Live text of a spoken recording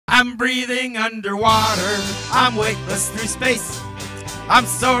I'm breathing underwater, I'm weightless through space. I'm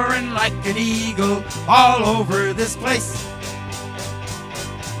soaring like an eagle all over this place.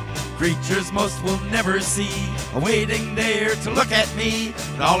 Creatures most will never see are waiting there to look at me,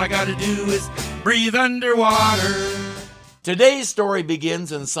 and all I gotta do is breathe underwater. Today's story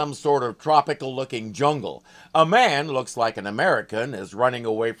begins in some sort of tropical-looking jungle. A man, looks like an American, is running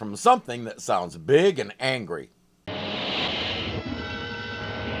away from something that sounds big and angry.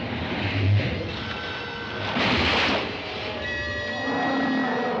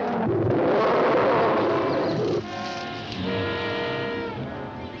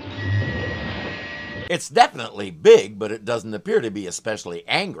 It's definitely big, but it doesn't appear to be especially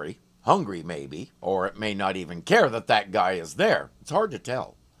angry. Hungry, maybe, or it may not even care that that guy is there. It's hard to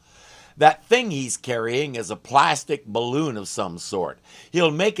tell. That thing he's carrying is a plastic balloon of some sort. He'll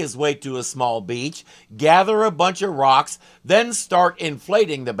make his way to a small beach, gather a bunch of rocks, then start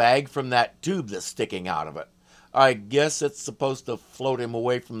inflating the bag from that tube that's sticking out of it. I guess it's supposed to float him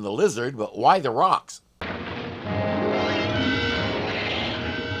away from the lizard, but why the rocks?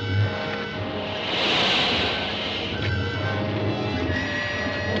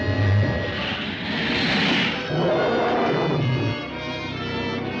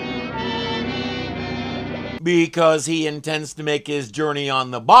 Because he intends to make his journey on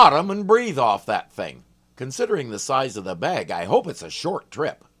the bottom and breathe off that thing. Considering the size of the bag, I hope it's a short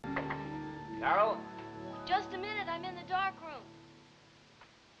trip. Carol? Just a minute, I'm in the dark room.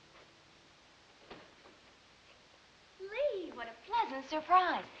 Lee, what a pleasant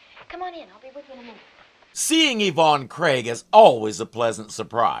surprise. Come on in, I'll be with you in a minute. Seeing Yvonne Craig is always a pleasant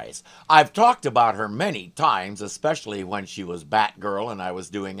surprise. I've talked about her many times, especially when she was Batgirl and I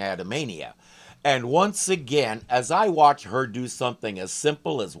was doing Animania. And once again, as I watch her do something as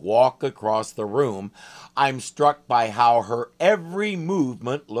simple as walk across the room, I'm struck by how her every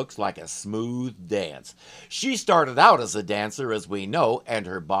movement looks like a smooth dance. She started out as a dancer, as we know, and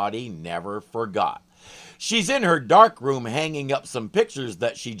her body never forgot. She's in her dark room hanging up some pictures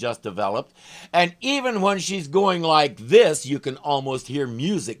that she just developed, and even when she's going like this, you can almost hear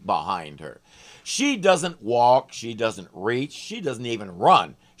music behind her. She doesn't walk, she doesn't reach, she doesn't even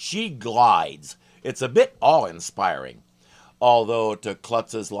run. She glides. It's a bit awe-inspiring. Although to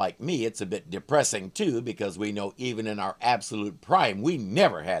klutzes like me, it's a bit depressing too, because we know even in our absolute prime, we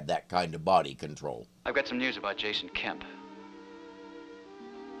never had that kind of body control. I've got some news about Jason Kemp.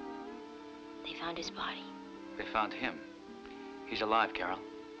 They found his body. They found him. He's alive, Carol.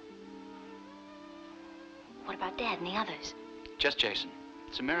 What about Dad and the others? Just Jason.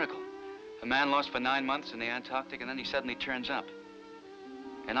 It's a miracle. A man lost for 9 months in the Antarctic, and then he suddenly turns up.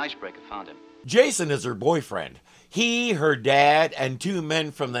 An icebreaker found him. Jason is her boyfriend. He, her dad, and 2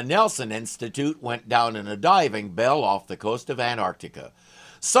 men from the Nelson Institute went down in a diving bell off the coast of Antarctica.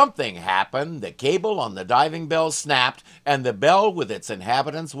 Something happened, the cable on the diving bell snapped, and the bell with its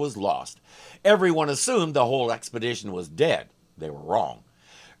inhabitants was lost. Everyone assumed the whole expedition was dead. They were wrong.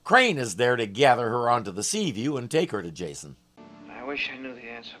 Crane is there to gather her onto the Seaview and take her to Jason. I wish I knew the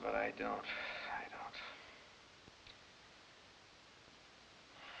answer, but I don't.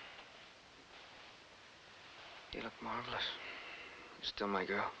 You look marvelous. You're still my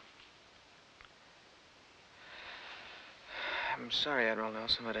girl. I'm sorry, Admiral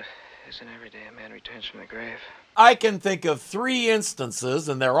Nelson, but it isn't every day a man returns from the grave. I can think of 3 instances,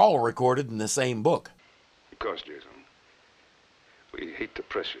 and they're all recorded in the same book. Of course, Jason. We hate to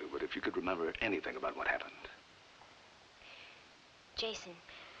press you, but if you could remember anything about what happened. Jason,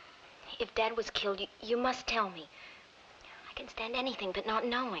 if Dad was killed, you must tell me. I can stand anything but not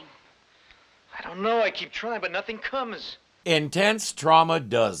knowing. I don't know. I keep trying, but nothing comes. Intense trauma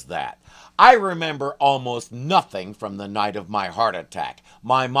does that. I remember almost nothing from the night of my heart attack.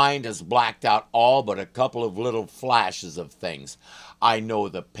 My mind has blacked out all but a couple of little flashes of things. I know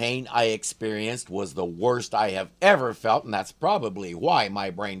the pain I experienced was the worst I have ever felt, and that's probably why my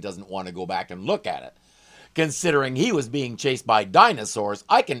brain doesn't want to go back and look at it. Considering he was being chased by dinosaurs,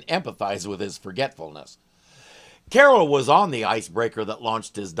 I can empathize with his forgetfulness. Carol was on the icebreaker that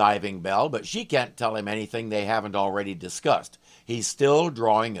launched his diving bell, but she can't tell him anything they haven't already discussed. He's still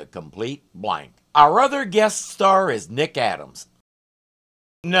drawing a complete blank. Our other guest star is Nick Adams.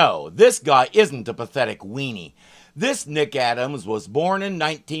 No, this guy isn't a pathetic weenie. This Nick Adams was born in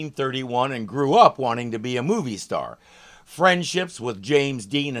 1931 and grew up wanting to be a movie star. Friendships with James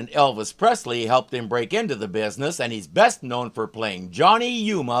Dean and Elvis Presley helped him break into the business, and he's best known for playing Johnny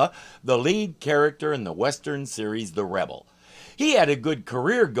Yuma, the lead character in the Western series The Rebel. He had a good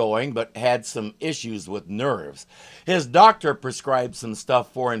career going, but had some issues with nerves. His doctor prescribed some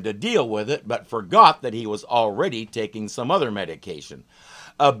stuff for him to deal with it, but forgot that he was already taking some other medication.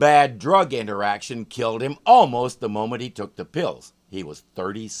 A bad drug interaction killed him almost the moment he took the pills. He was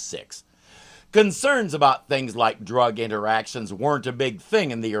 36. Concerns about things like drug interactions weren't a big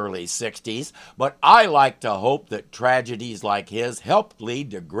thing in the early 60s, but I like to hope that tragedies like his helped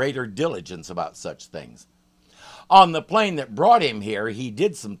lead to greater diligence about such things. On the plane that brought him here, he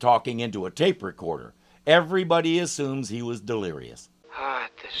did some talking into a tape recorder. Everybody assumes he was delirious. Hot,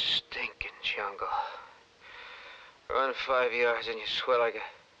 the stinking jungle. Run 5 yards and you sweat like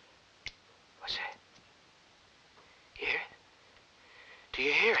a... What's that? You hear it? Do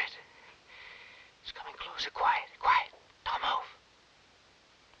you hear it? It's coming closer. Quiet, quiet. Don't move.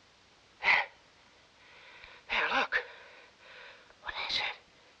 There. There, look. What is it?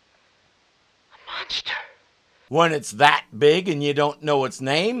 A monster. When it's that big and you don't know its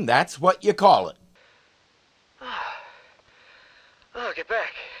name, that's what you call it. Oh, get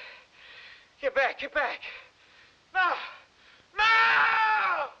back. Get back, get back. No!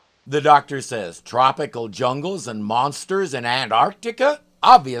 No! The doctor says tropical jungles and monsters in Antarctica?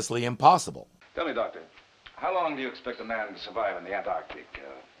 Obviously impossible. Tell me, Doctor, how long do you expect a man to survive in the Antarctic?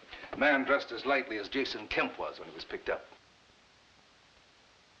 A man dressed as lightly as Jason Kemp was when he was picked up.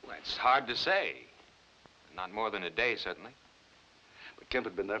 Well, it's hard to say. Not more than a day, certainly. But Kemp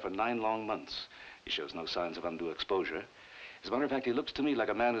had been there for 9 long months. He shows no signs of undue exposure. As a matter of fact, he looks to me like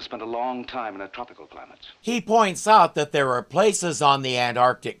a man who spent a long time in a tropical climate. He points out that there are places on the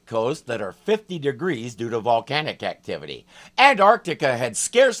Antarctic coast that are 50 degrees due to volcanic activity. Antarctica had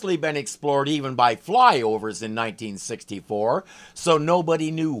scarcely been explored even by flyovers in 1964, so nobody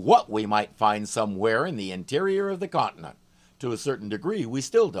knew what we might find somewhere in the interior of the continent. To a certain degree, we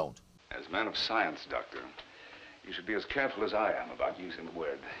still don't. As a man of science, Doctor, you should be as careful as I am about using the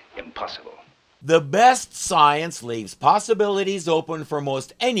word impossible. The best science leaves possibilities open for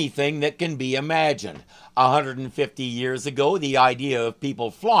most anything that can be imagined. 150 years ago, the idea of people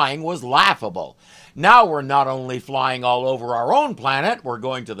flying was laughable. Now we're not only flying all over our own planet, we're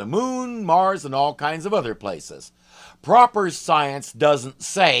going to the moon, Mars, and all kinds of other places. Proper science doesn't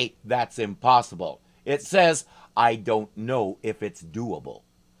say that's impossible. It says, I don't know if it's doable.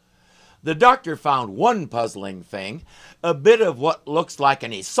 The doctor found one puzzling thing, a bit of what looks like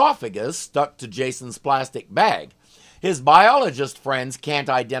an esophagus stuck to Jason's plastic bag. His biologist friends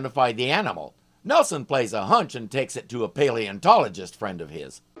can't identify the animal. Nelson plays a hunch and takes it to a paleontologist friend of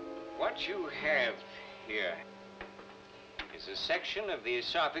his. What you have here is a section of the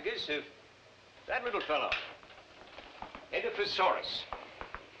esophagus of that little fellow, Edaphosaurus.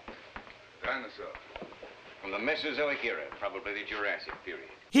 Dinosaur. From the Mesozoic era, probably the Jurassic period.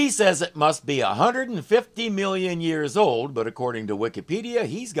 He says it must be 150 million years old, but according to Wikipedia,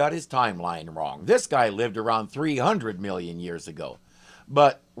 he's got his timeline wrong. This guy lived around 300 million years ago.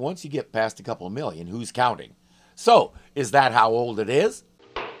 But once you get past a couple million, who's counting? So, is that how old it is?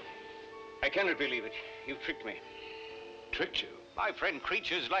 I cannot believe it. You've tricked me. Tricked you? My friend,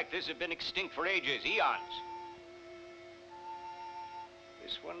 creatures like this have been extinct for ages, eons.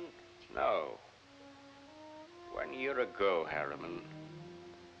 This one, no. 1 year ago, Harriman.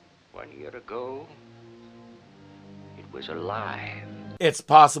 1 year ago, it was alive. It's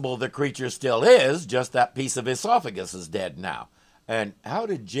possible the creature still is, just that piece of esophagus is dead now. And how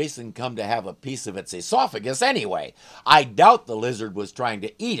did Jason come to have a piece of its esophagus anyway? I doubt the lizard was trying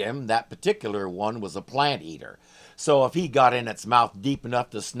to eat him. That particular one was a plant eater. So if he got in its mouth deep enough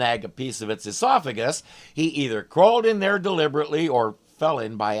to snag a piece of its esophagus, he either crawled in there deliberately or fell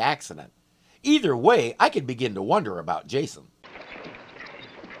in by accident. Either way, I could begin to wonder about Jason.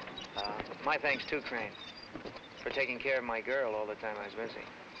 My thanks too, Crane, for taking care of my girl all the time I was missing.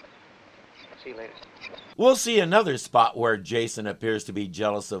 See you later. We'll see another spot where Jason appears to be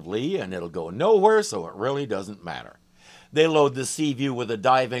jealous of Lee, and it'll go nowhere, so it really doesn't matter. They load the Seaview with a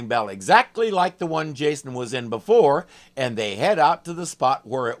diving bell exactly like the one Jason was in before, and they head out to the spot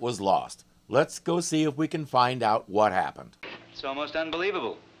where it was lost. Let's go see if we can find out what happened. It's almost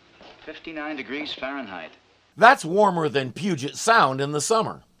unbelievable. 59 degrees Fahrenheit. That's warmer than Puget Sound in the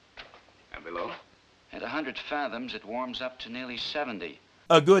summer. And below? At 100 fathoms, it warms up to nearly 70.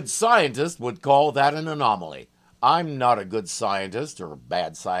 A good scientist would call that an anomaly. I'm not a good scientist or a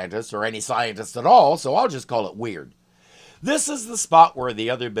bad scientist or any scientist at all, so I'll just call it weird. This is the spot where the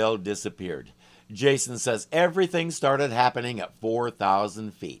other bell disappeared. Jason says everything started happening at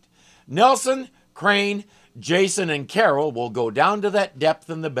 4,000 feet. Nelson, Crane, Jason, and Carol will go down to that depth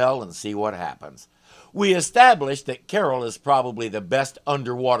in the bell and see what happens. We established that Carol is probably the best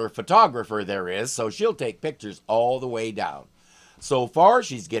underwater photographer there is, so she'll take pictures all the way down. So far,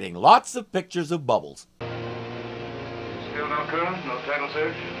 she's getting lots of pictures of bubbles. Still no current? No tidal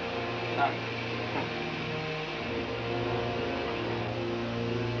surge? None.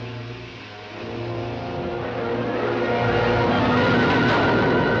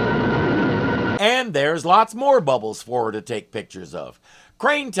 And there's lots more bubbles for her to take pictures of.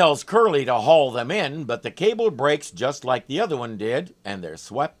 Crane tells Curly to haul them in, but the cable breaks just like the other one did, and they're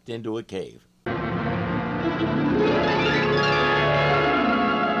swept into a cave.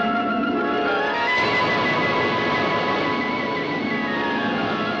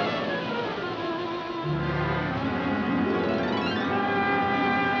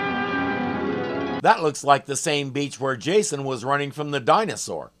 That looks like the same beach where Jason was running from the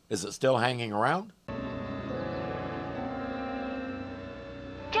dinosaur. Is it still hanging around?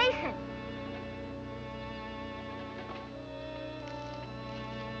 Jason!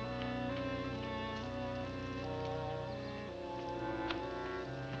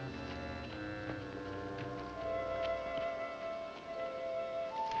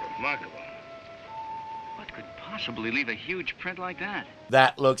 Remarkable. What could possibly leave a huge print like that?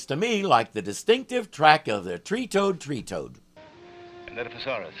 That looks to me like the distinctive track of the tree-toad. An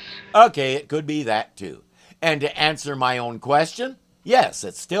Edaphosaurus. Okay, it could be that too. And to answer my own question, yes,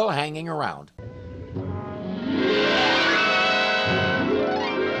 it's still hanging around.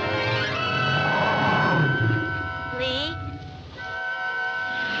 Lee?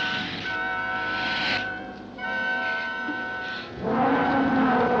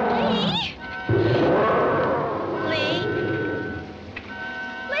 Lee?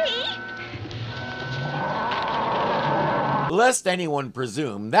 Lee? Lest anyone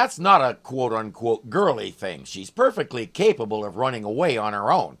presume, that's not a quote-unquote girly thing. She's perfectly capable of running away on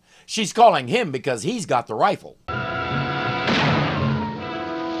her own. She's calling him because he's got the rifle.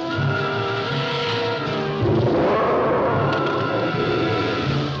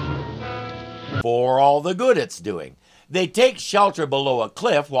 For all the good it's doing. They take shelter below a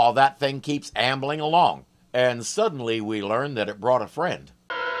cliff while that thing keeps ambling along. And suddenly we learn that it brought a friend.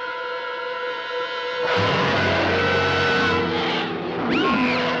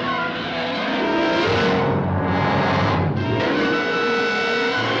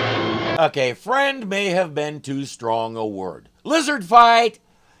 Okay, friend may have been too strong a word. Lizard fight!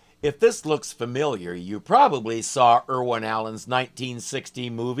 If this looks familiar, you probably saw Irwin Allen's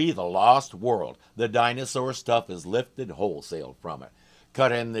 1960 movie, The Lost World. The dinosaur stuff is lifted wholesale from it.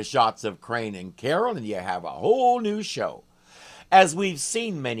 Cut in the shots of Crane and Carol, and you have a whole new show. As we've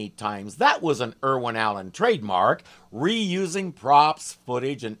seen many times, that was an Irwin Allen trademark, reusing props,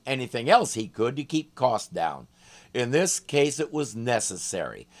 footage, and anything else he could to keep costs down. In this case, it was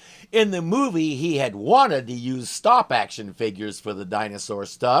necessary. In the movie, he had wanted to use stop-action figures for the dinosaur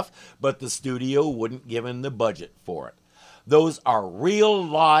stuff, but the studio wouldn't give him the budget for it. Those are real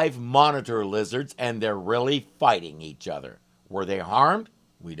live monitor lizards, and they're really fighting each other. Were they harmed?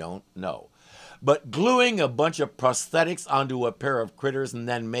 We don't know. But gluing a bunch of prosthetics onto a pair of critters and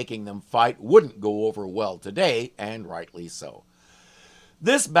then making them fight wouldn't go over well today, and rightly so.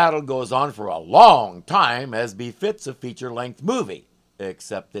 This battle goes on for a long time, as befits a feature-length movie.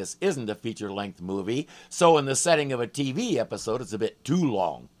 Except this isn't a feature-length movie, so in the setting of a TV episode, it's a bit too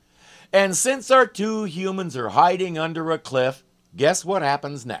long. And since our two humans are hiding under a cliff, guess what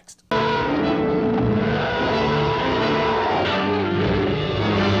happens next?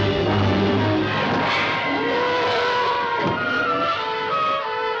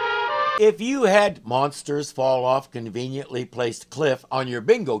 If you had monsters fall off conveniently placed cliff on your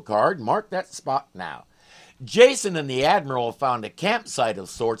bingo card, mark that spot now. Jason and the Admiral found a campsite of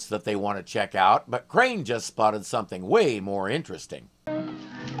sorts that they want to check out, but Crane just spotted something way more interesting.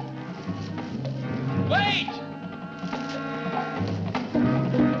 Wait!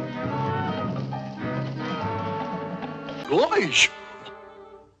 Gosh,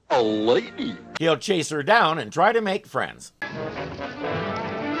 a lady. He'll chase her down and try to make friends.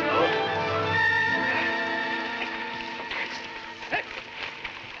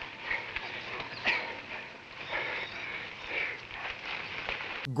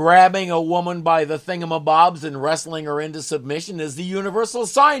 Grabbing a woman by the thingamabobs and wrestling her into submission is the universal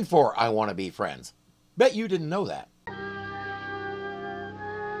sign for I want to be friends. Bet you didn't know that.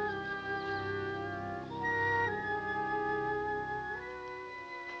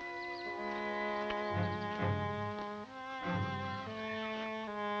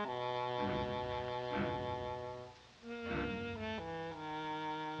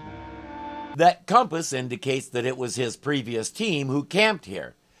 That compass indicates that it was his previous team who camped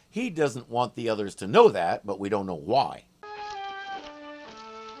here. He doesn't want the others to know that, but we don't know why.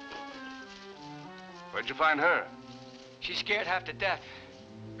 Where'd you find her? She's scared half to death.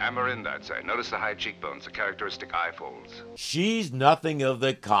 Amarinda, I'd say. Notice the high cheekbones, the characteristic eye folds. She's nothing of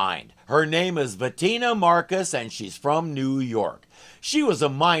the kind. Her name is Bettina Marcus, and she's from New York. She was a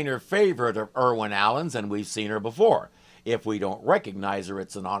minor favorite of Irwin Allen's, and we've seen her before. If we don't recognize her,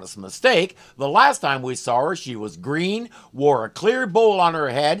 it's an honest mistake. The last time we saw her, she was green, wore a clear bowl on her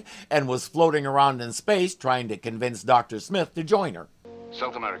head, and was floating around in space trying to convince Dr. Smith to join her.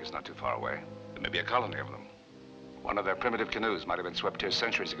 South America's not too far away. There may be a colony of them. One of their primitive canoes might have been swept here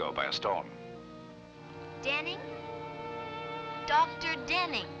centuries ago by a storm. Denning? Dr.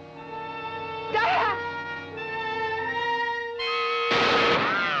 Denning.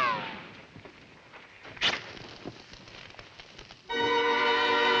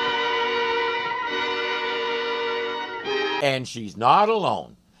 And she's not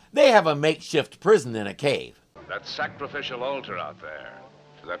alone. They have a makeshift prison in a cave. That sacrificial altar out there,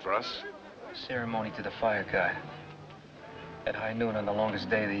 is that for us? Ceremony to the fire god. At high noon on the longest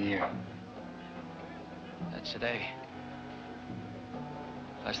day of the year. That's today.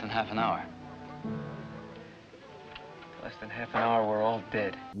 Less than half an hour. Less than half an hour, we're all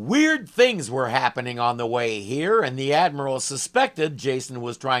dead. Weird things were happening on the way here, and the Admiral suspected Jason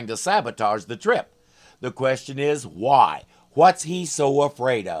was trying to sabotage the trip. The question is, why? What's he so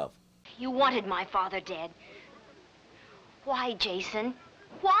afraid of? You wanted my father dead. Why, Jason?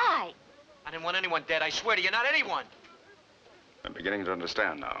 Why? I didn't want anyone dead, I swear to you, not anyone. I'm beginning to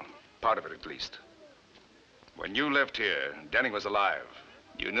understand now. Part of it, at least. When you left here, Denning was alive.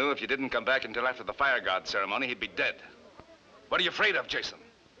 You knew if you didn't come back until after the fire god ceremony, he'd be dead. What are you afraid of, Jason?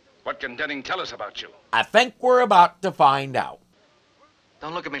 What can Denning tell us about you? I think we're about to find out.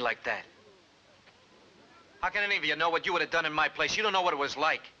 Don't look at me like that. How can any of you know what you would have done in my place? You don't know what it was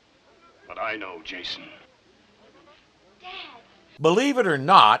like. But I know, Jason. Dad. Believe it or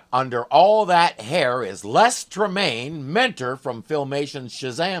not, under all that hair is Les Tremaine, mentor from Filmation's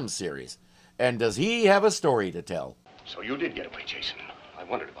Shazam series. And does he have a story to tell? So you did get away, Jason. I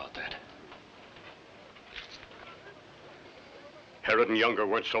wondered about that. Herod and Younger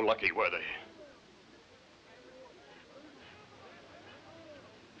weren't so lucky, were they?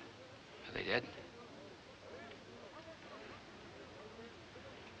 Are they dead?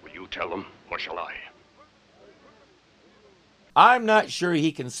 Will you tell them, or shall I? I'm not sure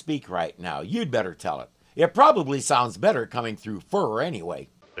he can speak right now. You'd better tell it. It probably sounds better coming through fur anyway.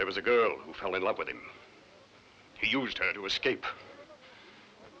 There was a girl who fell in love with him. He used her to escape.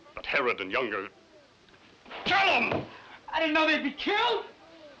 But Herod and Younger... Tell them! I didn't know they'd be killed.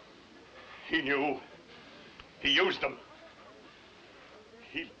 He knew. He used them.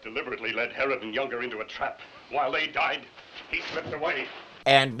 He deliberately led Herod and Younger into a trap. While they died, he slipped away.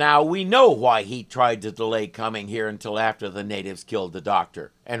 And now we know why he tried to delay coming here until after the natives killed the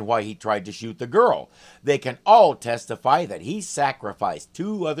doctor, and why he tried to shoot the girl. They can all testify that he sacrificed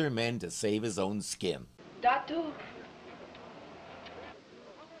 2 other men to save his own skin. Doctor?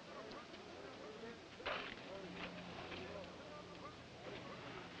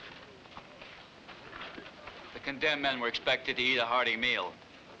 The condemned men were expected to eat a hearty meal.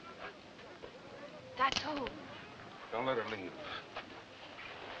 Doctor. Don't let her leave.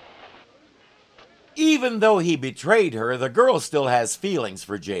 Even though he betrayed her, the girl still has feelings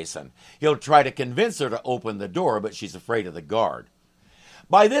for Jason. He'll try to convince her to open the door, but she's afraid of the guard.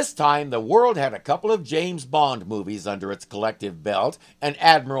 By this time, the world had a couple of James Bond movies under its collective belt, and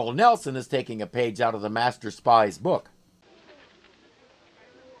Admiral Nelson is taking a page out of the Master Spy's book.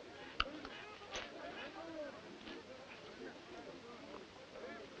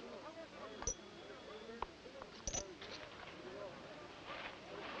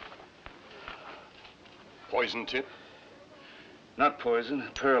 Poison tip? Not poison, a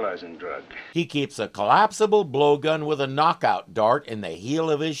paralyzing drug. He keeps a collapsible blowgun with a knockout dart in the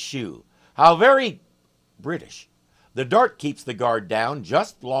heel of his shoe. How very British. The dart keeps the guard down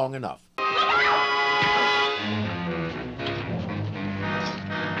just long enough.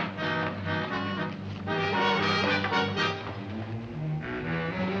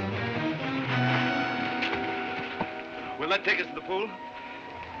 Will that take us to the pool?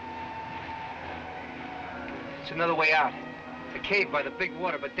 It's another way out. A cave by the big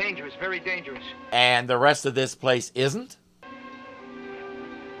water, but dangerous, very dangerous. And the rest of this place isn't?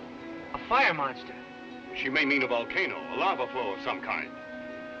 A fire monster. She may mean a volcano, a lava flow of some kind.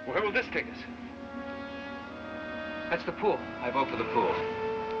 Where will this take us? That's the pool. I vote for the pool.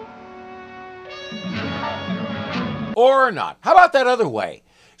 Or not. How about that other way?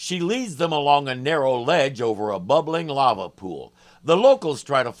 She leads them along a narrow ledge over a bubbling lava pool. The locals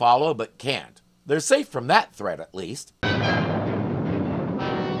try to follow, but can't. They're safe from that threat, at least.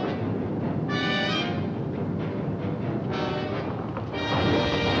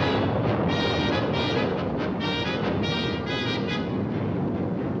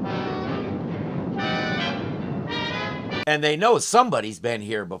 And they know somebody's been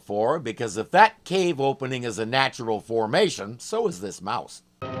here before, because if that cave opening is a natural formation, so is this mouse.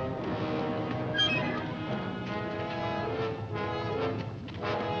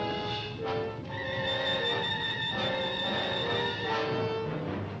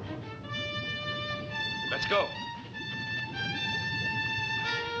 Let's go.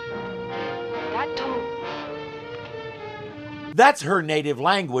 That too. That's her native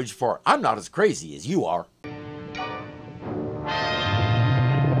language for "I'm not as crazy as you are."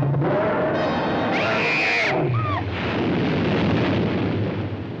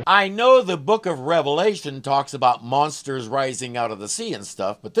 I know the book of Revelation talks about monsters rising out of the sea and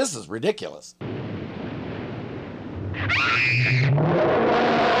stuff, but this is ridiculous.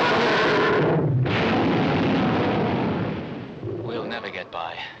 We'll never get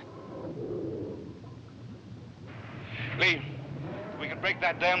by. Lee, we can break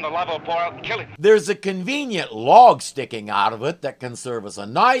that dam, the lava will pour out and kill it. There's a convenient log sticking out of it that can serve as a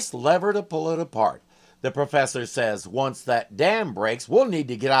nice lever to pull it apart. The professor says once that dam breaks, we'll need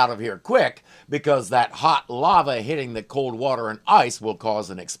to get out of here quick, because that hot lava hitting the cold water and ice will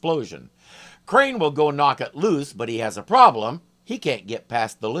cause an explosion. Crane will go knock it loose, but he has a problem. He can't get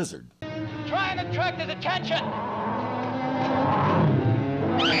past the lizard. Try and attract his attention.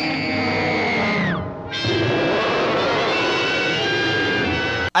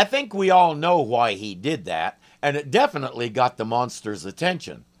 I think we all know why he did that, and it definitely got the monster's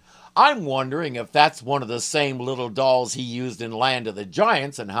attention. I'm wondering if that's one of the same little dolls he used in Land of the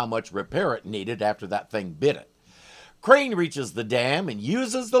Giants and how much repair it needed after that thing bit it. Crane reaches the dam and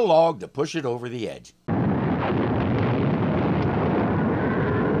uses the log to push it over the edge.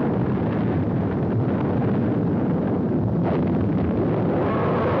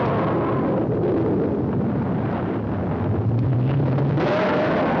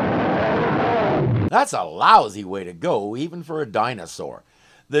 That's a lousy way to go, even for a dinosaur.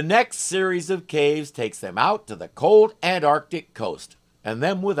 The next series of caves takes them out to the cold Antarctic coast, and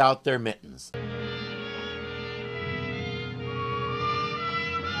them without their mittens.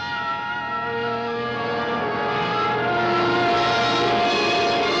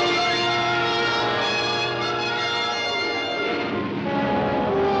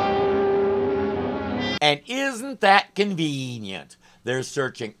 And isn't that convenient? They're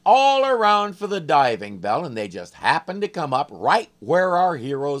searching all around for the diving bell, and they just happen to come up right where our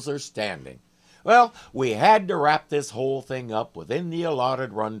heroes are standing. Well, we had to wrap this whole thing up within the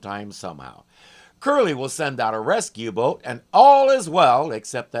allotted runtime somehow. Curly will send out a rescue boat, and all is well,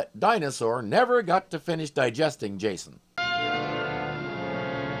 except that dinosaur never got to finish digesting Jason.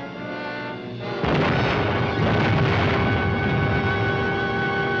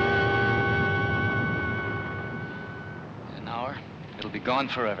 It'll be gone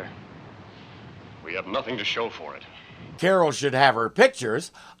forever. We have nothing to show for it. Carol should have her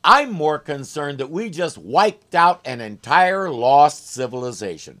pictures. I'm more concerned that we just wiped out an entire lost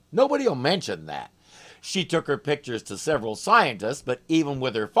civilization. Nobody will mention that. She took her pictures to several scientists, but even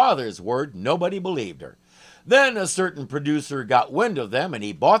with her father's word, nobody believed her. Then a certain producer got wind of them, and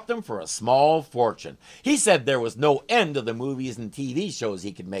he bought them for a small fortune. He said there was no end to the movies and TV shows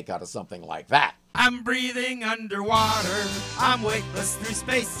he could make out of something like that. I'm breathing underwater, I'm weightless through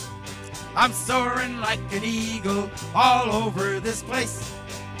space. I'm soaring like an eagle all over this place.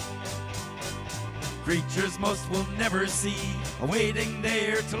 Creatures most will never see are waiting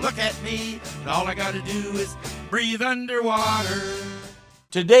there to look at me, and all I gotta do is breathe underwater.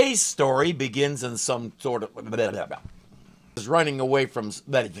 Today's story begins in some sort of is running away from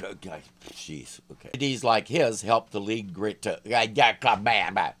jeez. Okay. Ideas like his help the lead great to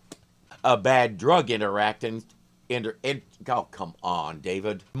a bad drug interacting. Oh, come on,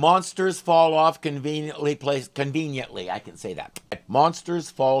 David. Monsters fall off conveniently placed. Conveniently, I can say that.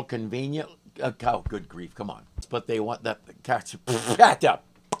 Monsters fall conveniently. Oh, good grief, come on. But they want that catch.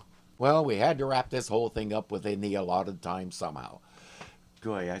 Well, we had to wrap this whole thing up within the allotted time somehow.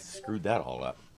 Boy, I screwed that all up.